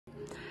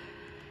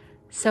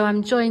So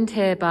I'm joined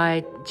here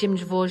by Jim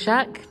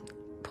Dvorak,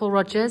 Paul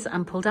Rogers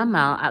and Paul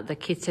Dunmall at the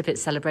Keith Tippett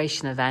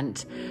celebration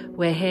event.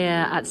 We're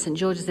here at St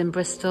George's in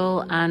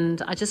Bristol,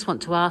 and I just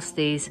want to ask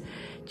these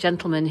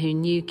gentlemen who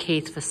knew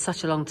Keith for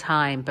such a long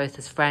time, both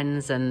as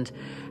friends and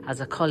as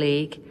a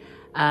colleague,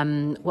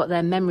 what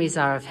their memories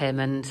are of him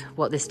and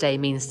what this day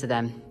means to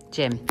them.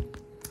 Jim.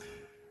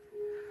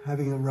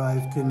 Having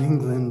arrived in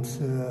England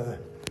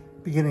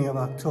beginning of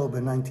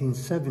October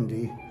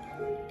 1970,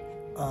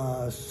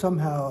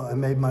 somehow I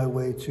made my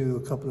way to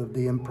a couple of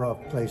the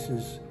improv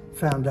places,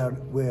 found out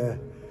where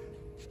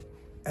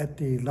at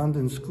the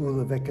London School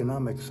of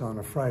Economics on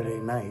a Friday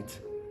night,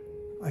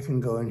 I can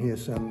go and hear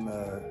some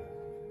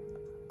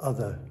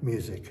other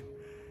music.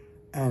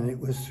 And it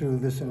was through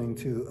listening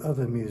to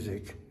other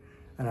music.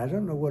 And I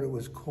don't know what it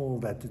was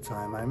called at the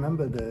time. I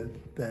remember the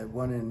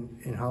one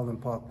in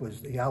Holland Park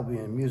was the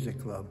Albion Music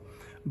Club.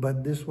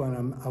 But this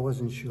one, I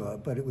wasn't sure.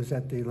 But it was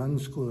at the London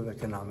School of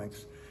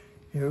Economics.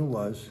 Here it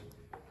was.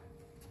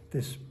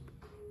 This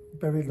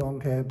very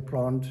long-haired,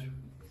 blonde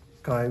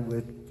guy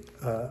with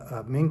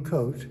a mink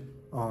coat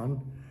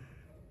on,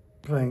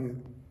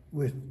 playing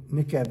with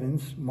Nick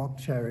Evans, Mark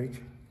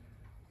Charrick,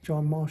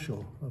 John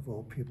Marshall, of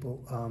all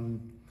people,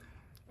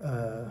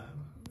 Mark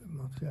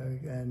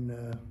Charrick, and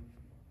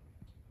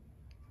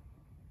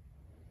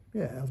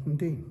Elton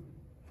Dean.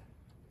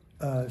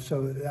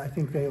 So I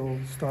think they all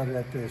started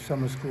at the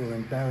summer school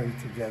in Barry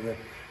together,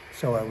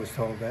 so I was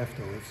told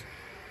afterwards.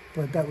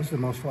 But that was the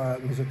most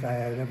far-out music I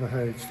had ever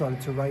heard. Started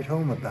to write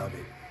home about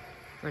it.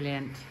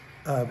 Brilliant.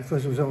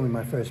 Because it was only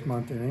my first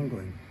month in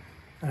England.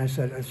 And I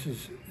said,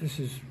 this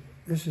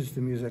is the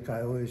music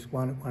I always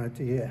wanted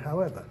to hear.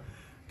 However,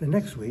 the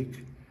next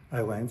week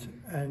I went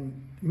and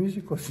the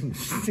music wasn't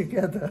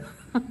together.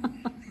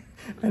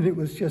 And it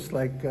was just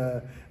like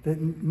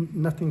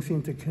nothing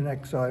seemed to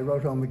connect. So I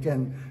wrote home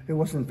again. It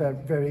wasn't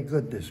very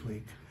good this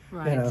week.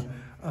 Right. You know,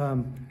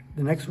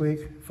 the next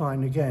week,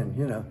 fine again,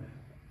 you know.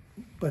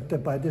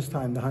 But by this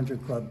time, the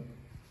 100 Club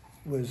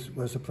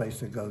was a place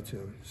to go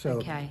to.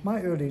 So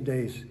my early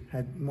days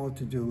had more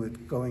to do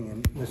with going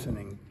and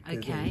listening.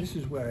 Okay. This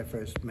is where I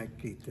first met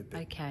Keith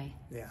Tippett. Okay.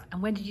 Yeah.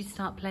 And when did you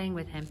start playing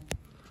with him?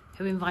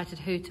 Who invited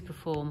who to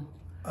perform?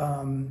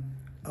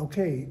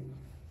 Okay,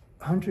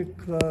 100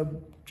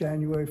 Club,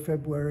 January,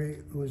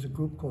 February, it was a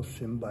group called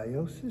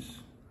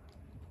Symbiosis.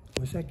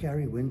 Was that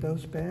Gary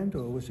Window's band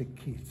or was it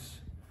Keith's?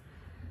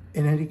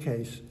 In any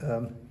case,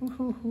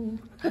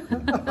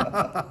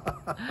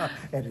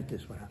 edit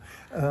this one out.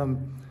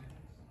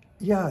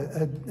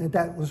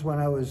 That was when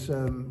I was,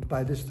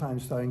 by this time,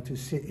 starting to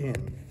sit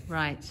in.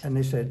 Right. And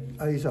they said,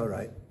 oh, he's all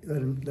right,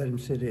 let him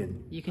sit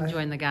in. You can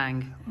join the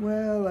gang.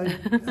 Well,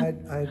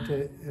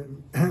 I'd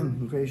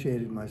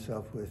ingratiated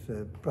myself with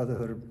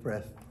Brotherhood of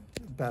Breath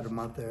about a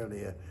month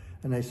earlier,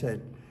 and they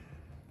said,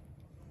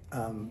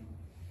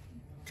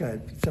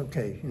 God, it's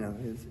okay, you know,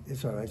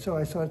 it's all right. So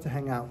I started to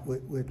hang out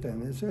with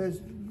them. So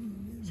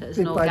it's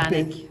an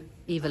organic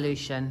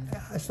evolution.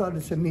 I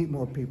started to meet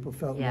more people,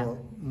 felt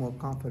more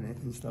confident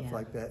and stuff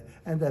like that,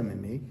 and them and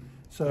me.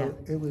 So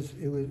it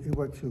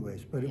worked two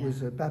ways. But it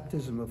was a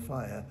baptism of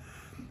fire.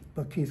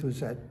 But Keith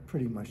was at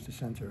pretty much the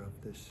center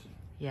of this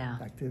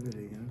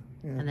activity, you know.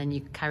 Yeah. And then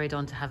you carried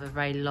on to have a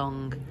very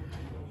long,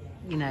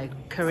 you know,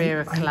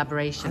 career of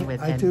collaboration with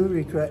him. I do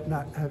regret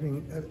not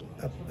having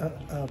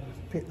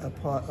a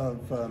part of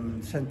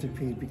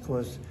Centipede,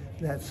 because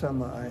that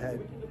summer I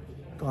had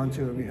gone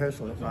to a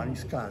rehearsal at Ronnie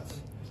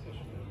Scott's,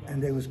 and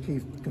there was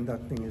Keith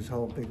conducting his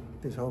whole big,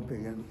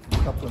 and a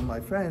couple of my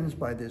friends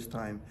by this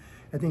time,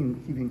 I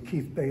think even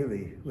Keith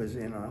Bailey was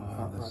in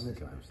on this,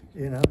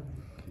 you know,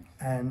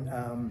 and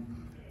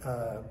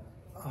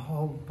a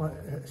whole bunch,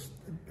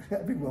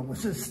 everyone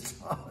was a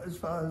star as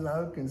far as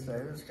I can say.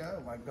 It was,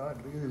 oh my God,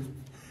 look at this.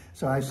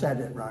 So I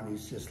sat at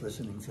Ronnie's just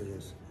listening to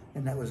this,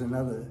 and that was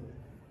another,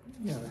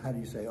 you know, how do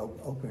you say,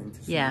 opening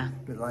to see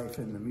the life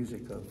and the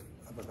music of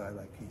a guy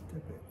like Keith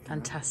Tippett.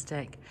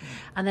 Fantastic.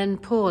 And then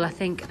Paul, I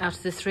think out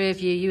of the three of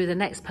you, you were the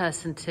next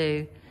person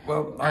to...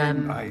 Well, I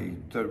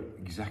don't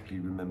exactly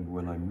remember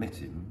when I met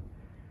him,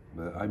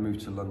 but I moved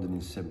to London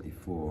in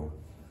 '74,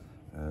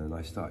 and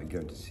I started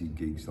going to see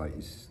gigs like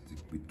this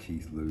with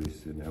Keith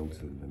Lewis and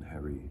Elton and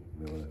Harry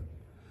Miller.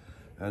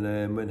 And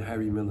then when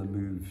Harry Miller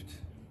moved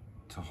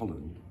to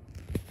Holland,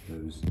 there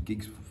was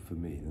gigs for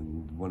me,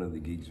 and one of the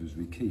gigs was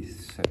with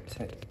Keith,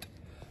 Septet,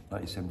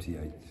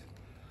 1978,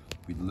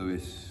 with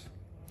Lewis,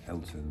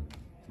 Elton,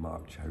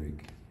 Mark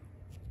Charrick,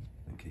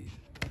 and Keith.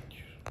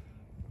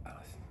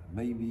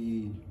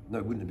 Maybe, no,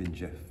 it wouldn't have been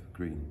Jeff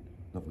Green,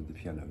 not with the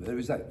piano, but there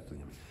was that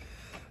thing.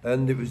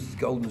 And it was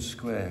Golden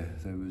Square,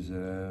 there was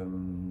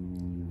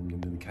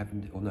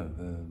Cavendish, or no,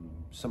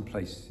 some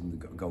place in the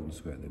Golden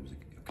Square, there was a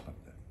club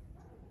there,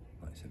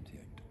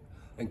 1978.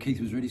 And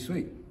Keith was really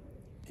sweet.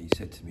 He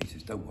said to me, he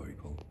says, don't worry,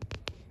 Paul,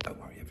 don't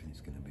worry,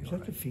 everything's going to be all right.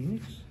 Was that the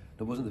Phoenix?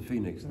 It wasn't the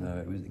Phoenix,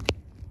 no,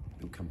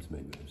 it'll come to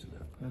me, but it was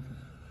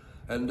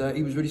and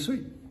he was really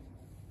sweet,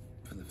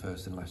 for the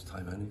first and last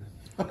time, only.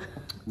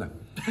 No.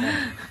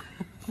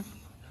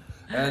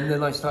 And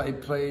then I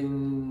started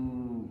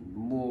playing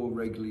more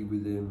regularly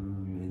with him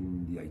in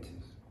the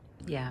 80s.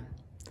 Yeah.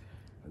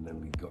 And then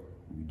we got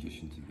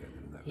Musician together,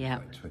 and that was Yeah.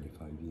 like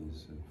 25 years.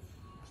 So.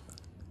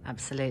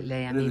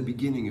 Absolutely. And at the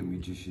beginning of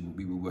Musician,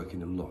 we were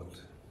working a lot.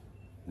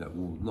 You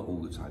know, not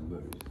all the time,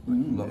 but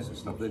lots of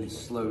stuff. Then it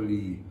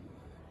slowly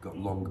got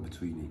longer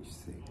between each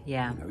thing.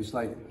 Yeah. You know, it's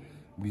like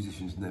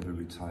musicians never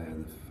retire,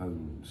 the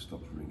phone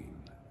stops ringing.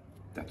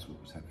 That's what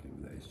was happening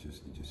with that.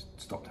 It just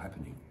stopped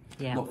happening.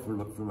 Yeah. Not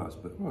from us,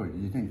 but Well,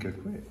 you didn't go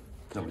quit.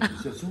 no,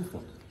 it's all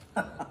fault.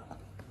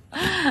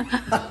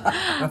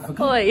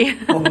 Oi.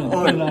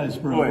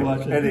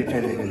 Edit.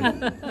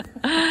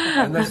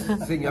 And that's the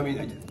thing, I mean,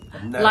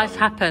 now, Life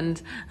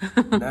happened.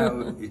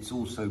 now it's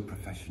all so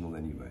professional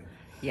anyway.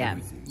 Yeah.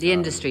 Everything. The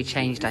industry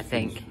changed, I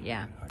think. finished.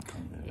 Yeah. I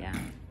can't, Yeah.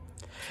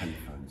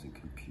 Telephones and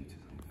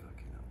computers and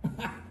fucking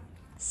hell.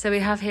 So we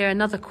have here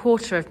another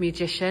quarter of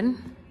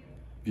Musician,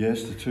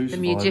 Yes, the two the survivors.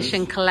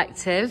 Musician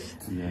Collective.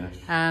 Yes.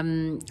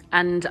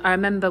 And I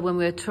remember when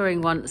we were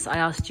touring once, I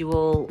asked you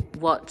all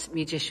what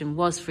Musician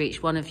was for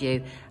each one of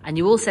you, and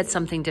you all said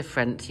something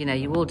different. You know,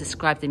 you all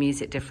described the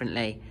music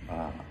differently.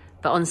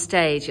 But on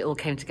stage, it all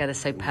came together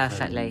so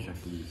perfectly.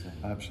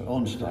 Absolutely.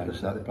 On stage,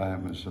 that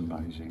band was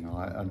amazing.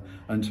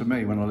 And to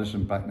me, when I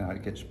listen back now,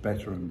 it gets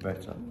better and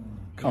better.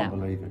 Can't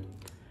believe it.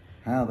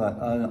 How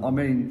that, I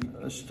mean,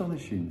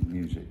 astonishing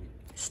music.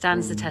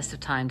 Stands the test of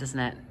time, doesn't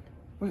it?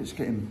 Well, it's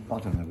getting, I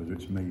don't know whether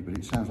it's me, but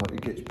it sounds like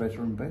it gets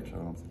better and better.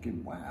 I'm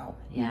thinking, wow,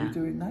 Yeah. were we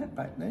doing that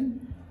back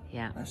then?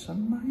 Yeah. That's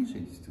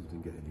amazing. Still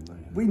didn't get any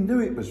money. We knew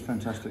it was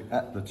fantastic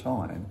at the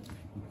time.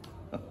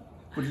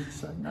 What did you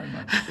say? No,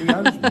 mate. He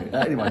owes me.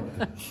 Anyway.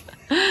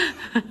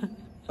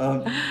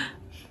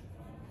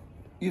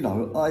 You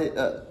know,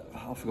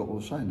 I forgot what I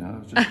was saying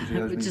now. Just because he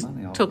owes We're me just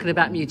money. talking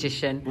about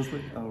Musician Was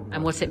we? Oh, right.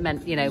 and what it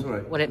meant, you know,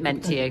 Sorry. what it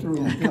meant to you.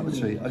 Yeah, cup of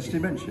tea. It's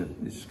dementia.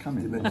 It's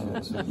coming.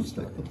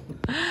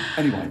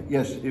 Anyway,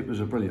 yes, it was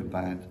a brilliant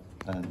band.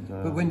 And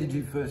But when did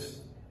you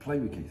first play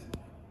with Keith?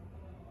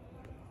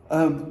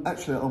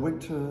 actually, I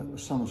went to a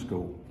summer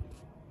school.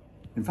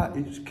 In fact,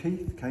 it was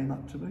Keith came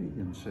up to me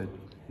and said,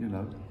 you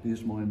know,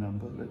 here's my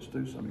number. Let's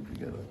do something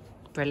together.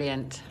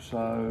 Brilliant.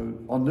 So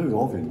I knew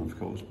of him, of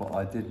course, but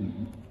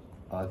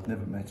I'd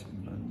never met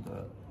him, and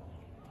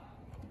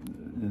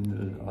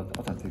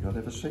I don't think I'd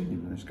ever seen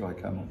him when this guy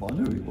came up. I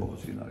knew he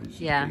was, you know. He's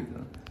Yeah.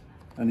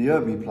 And he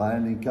heard me play,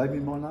 and he gave me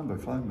my number,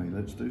 phoned me,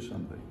 let's do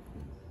something.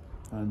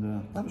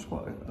 And that was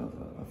quite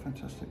a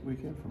fantastic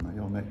weekend for me.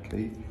 I met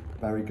Keith,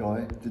 Barry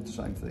Guy, did the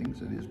same thing,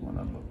 said here's my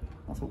number.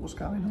 I thought, what's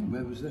going on?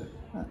 Where was that?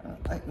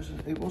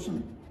 It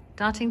wasn't.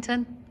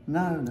 Dartington?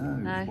 No,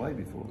 it was way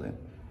before then.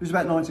 It was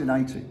about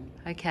 1980.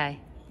 Okay.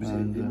 Was it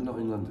not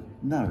in London?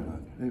 No,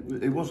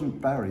 it wasn't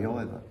Barry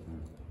either.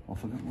 I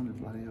forgot what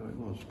bloody hell it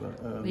was,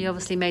 but You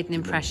obviously made an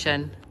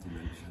impression,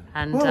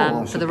 and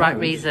Well, I for the right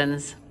suppose.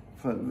 reasons.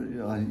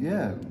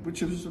 yeah,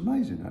 which was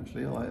amazing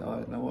actually. I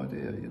had no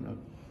idea, you know.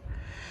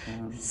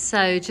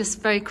 So,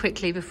 just very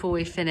quickly before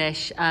we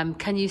finish,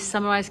 can you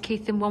summarise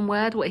Keith in one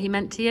word, what he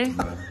meant to you?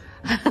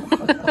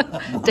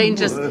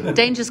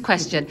 dangerous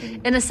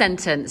question. In a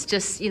sentence,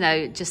 just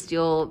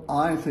your...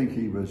 I think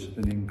he was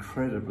an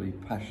incredibly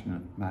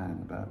passionate man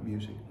about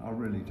music. I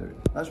really do.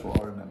 That's what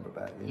I remember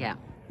about him. Yeah.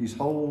 His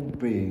whole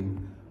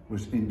being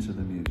was into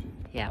the music.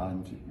 Yeah.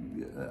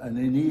 And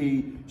then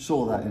he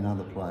saw that in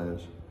other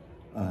players.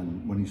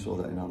 And when he saw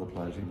that in other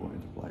players, he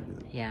wanted to play with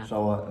them. Yeah.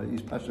 So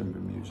he's passionate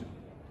with music.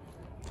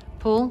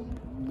 Paul?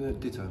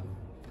 Ditto.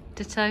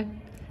 Ditto?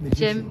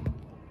 Magician. Jim?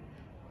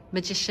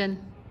 Magician?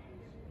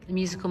 The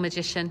musical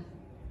magician?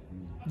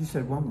 You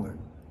said one word.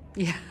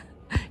 Yeah.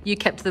 You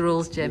kept the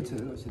rules, Jim.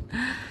 Ditto, I said.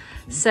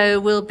 So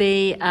we'll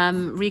be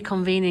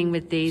reconvening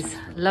with these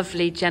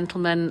lovely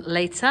gentlemen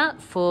later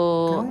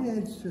for Can I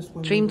add just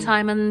one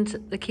Dreamtime and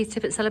the Keith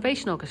Tippett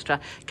Celebration Orchestra.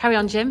 Carry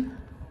on, Jim.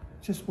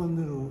 Just one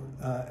little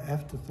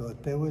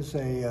afterthought. There was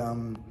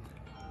a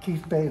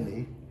Keith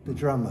Bailey, the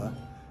drummer,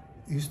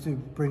 used to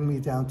bring me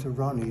down to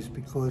Ronnie's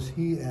because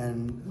he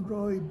and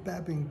Roy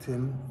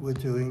Babington were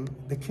doing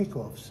the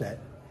kickoff set.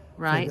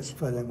 Right.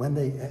 For them. When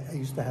they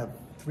used to have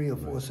 3 or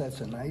 4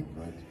 sets a night,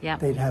 Yeah.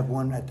 they'd have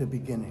one at the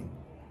beginning.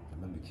 I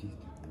remember Keith.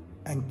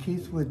 And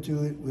Keith would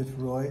do it with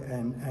Roy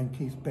and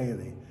Keith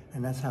Bailey.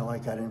 And that's how I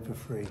got in for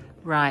free.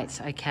 Right,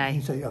 He okay.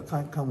 said, "You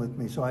can't come with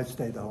me." So I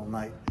stayed the whole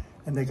night.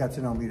 And they got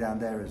to know me down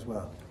there as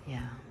well.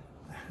 Yeah.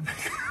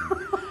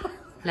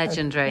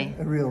 Legendary.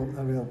 A real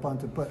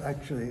bunter. But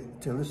actually,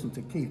 to listen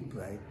to Keith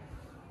play,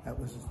 that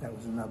was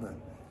another.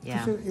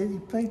 Yeah. So he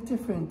played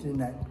different in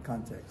that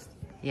context,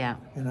 Yeah.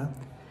 you know?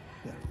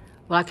 Yeah.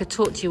 Well, I could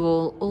talk to you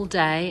all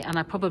day, and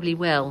I probably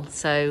will.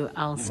 So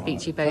I'll speak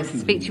to you both. Thank you.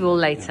 Speak to you all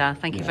later.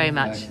 Thank you very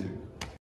much. Thank you.